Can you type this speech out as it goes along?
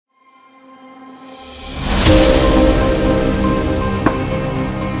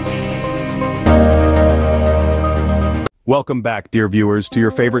Welcome back, dear viewers, to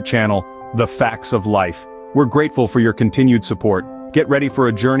your favorite channel, The Facts of Life. We're grateful for your continued support. Get ready for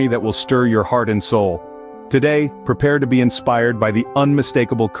a journey that will stir your heart and soul. Today, prepare to be inspired by the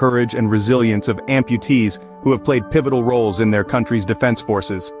unmistakable courage and resilience of amputees who have played pivotal roles in their country's defense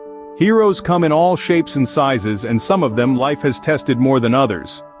forces. Heroes come in all shapes and sizes, and some of them life has tested more than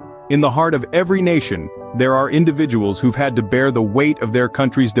others. In the heart of every nation, there are individuals who've had to bear the weight of their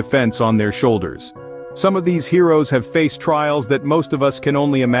country's defense on their shoulders. Some of these heroes have faced trials that most of us can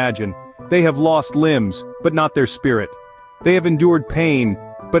only imagine. They have lost limbs, but not their spirit. They have endured pain,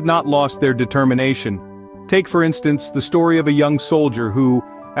 but not lost their determination. Take for instance the story of a young soldier who,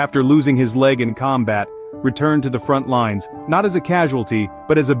 after losing his leg in combat, returned to the front lines, not as a casualty,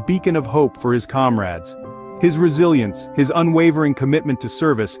 but as a beacon of hope for his comrades. His resilience, his unwavering commitment to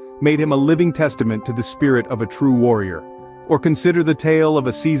service, made him a living testament to the spirit of a true warrior. Or consider the tale of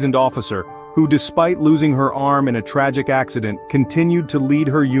a seasoned officer, who despite losing her arm in a tragic accident, continued to lead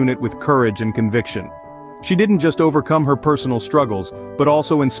her unit with courage and conviction. She didn't just overcome her personal struggles, but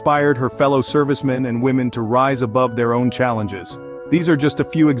also inspired her fellow servicemen and women to rise above their own challenges. These are just a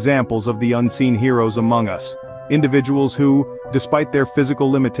few examples of the unseen heroes among us. Individuals who, despite their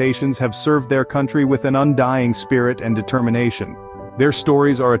physical limitations, have served their country with an undying spirit and determination. Their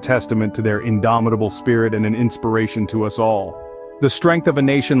stories are a testament to their indomitable spirit and an inspiration to us all. The strength of a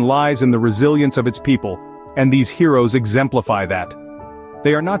nation lies in the resilience of its people, and these heroes exemplify that.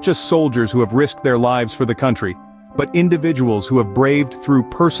 They are not just soldiers who have risked their lives for the country, but individuals who have braved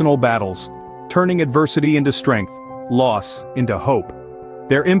through personal battles, turning adversity into strength, loss into hope.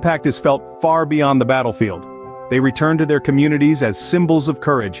 Their impact is felt far beyond the battlefield. They return to their communities as symbols of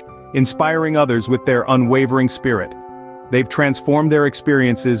courage, inspiring others with their unwavering spirit. They've transformed their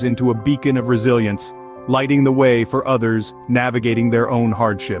experiences into a beacon of resilience, lighting the way for others navigating their own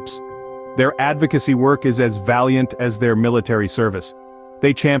hardships. Their advocacy work is as valiant as their military service.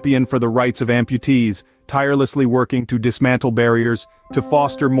 They champion for the rights of amputees, tirelessly working to dismantle barriers, to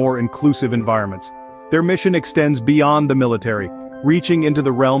foster more inclusive environments. Their mission extends beyond the military, reaching into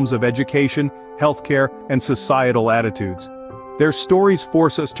the realms of education, healthcare, and societal attitudes. Their stories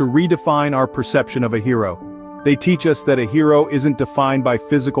force us to redefine our perception of a hero. They teach us that a hero isn't defined by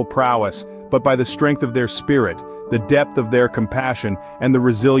physical prowess, but by the strength of their spirit, the depth of their compassion, and the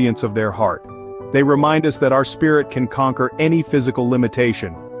resilience of their heart. They remind us that our spirit can conquer any physical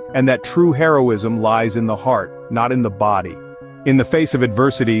limitation, and that true heroism lies in the heart, not in the body. In the face of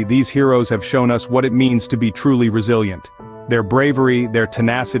adversity, these heroes have shown us what it means to be truly resilient. Their bravery, their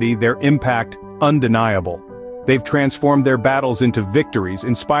tenacity, their impact, undeniable. They've transformed their battles into victories,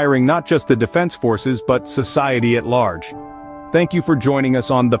 inspiring not just the defense forces, but society at large. Thank you for joining us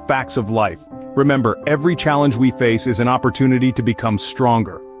on The Facts of Life. Remember, every challenge we face is an opportunity to become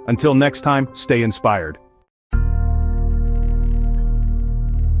stronger. Until next time, stay inspired.